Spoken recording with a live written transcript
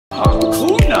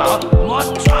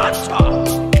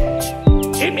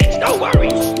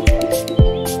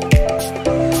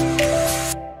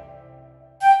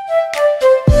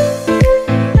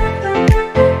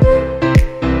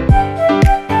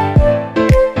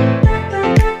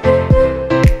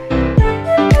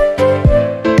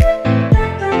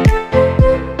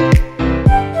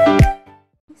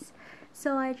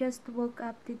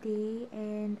up today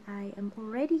and I am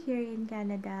already here in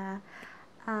Canada.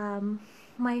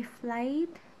 My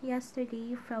flight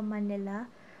yesterday from Manila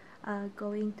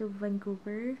going to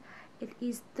Vancouver, it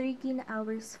is 13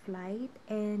 hours flight,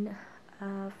 and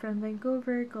from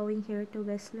Vancouver going here to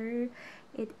Whistler,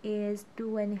 it is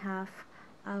 2.5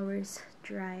 hours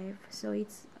drive. So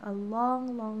it's a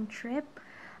long trip.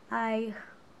 I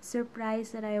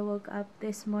surprised that I woke up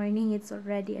this morning. It's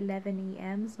already 11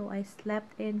 a.m. so I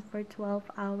slept in for 12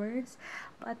 hours,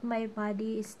 but my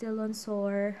body is still on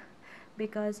sore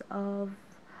because of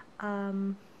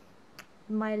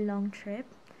my long trip.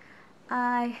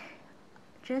 I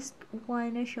just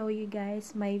want to show you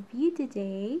guys my view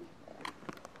today.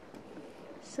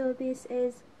 So this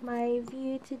is my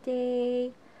view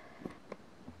today.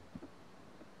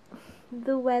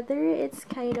 The weather, it's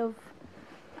kind of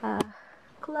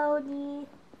cloudy.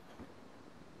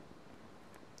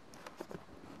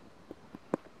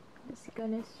 Just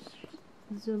gonna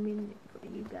zoom in for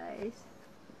you guys.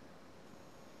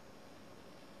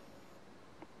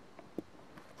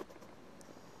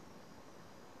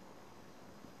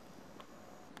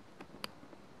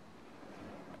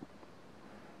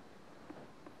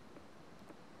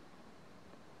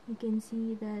 You can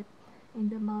see that in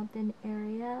the mountain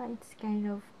area it's kind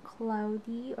of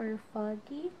cloudy or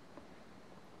foggy.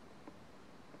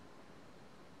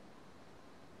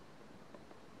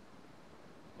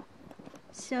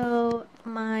 So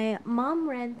my mom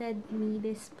rented me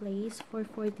this place for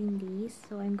 14 days,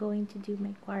 so I'm going to do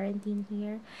my quarantine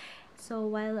here. So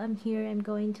while I'm here, I'm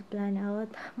going to plan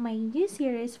out my new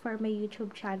series for my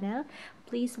YouTube channel.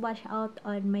 Please watch out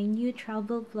on my new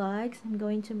travel vlogs. I'm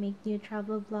going to make new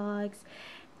travel vlogs,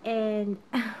 and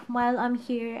while I'm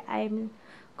here, I'm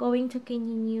going to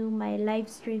continue my live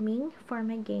streaming for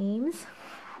my games.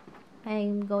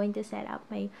 I'm going to set up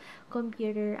my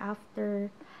computer after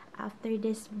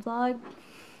this vlog.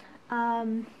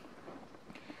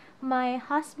 My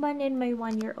husband and my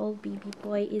 1-year-old baby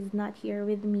boy is not here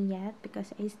with me yet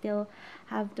because I still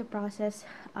have to process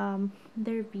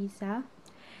their visa.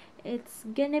 It's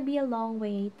gonna be a long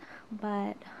wait,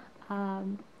 but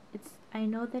I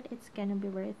know that it's gonna be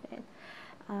worth it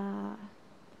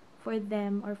for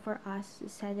them or for us to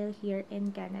settle here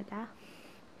in Canada.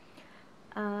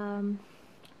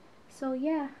 So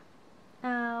yeah,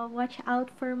 watch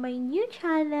out for my new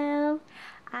channel.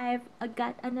 I've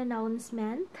got an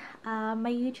announcement.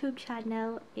 My YouTube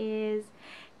channel is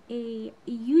a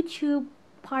YouTube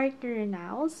partner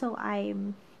now, so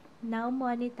I'm now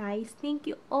monetized. Thank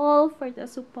you all for the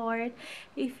support.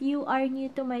 If you are new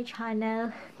to my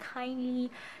channel,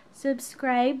 kindly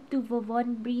subscribe to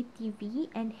Vovon Bree TV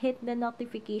and hit the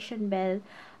notification bell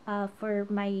for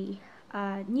my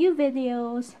new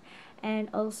videos, and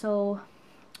also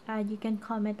you can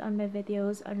comment on my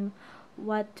videos on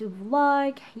what to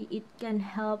vlog. It can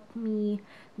help me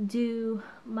do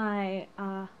my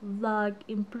vlog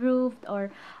improved,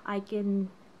 or I can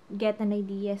get an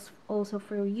ideas also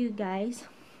for you guys.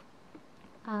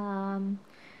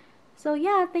 So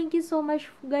yeah, thank you so much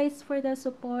guys for the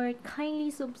support.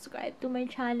 Kindly subscribe to my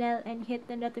channel and hit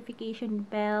the notification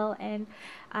bell, and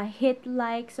hit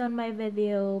likes on my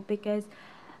video, because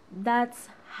that's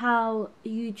how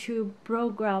YouTube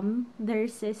program their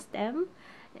system.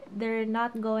 They're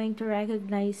not going to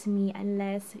recognize me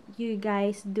unless you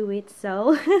guys do it.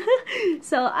 So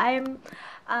so I'm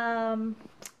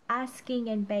asking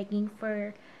and begging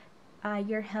for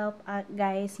your help,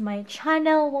 guys. My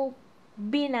channel will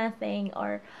be nothing,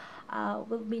 or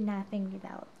will be nothing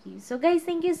without you. So guys,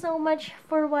 thank you so much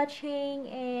for watching,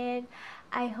 and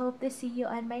I hope to see you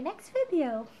on my next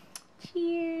video.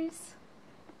 Cheers.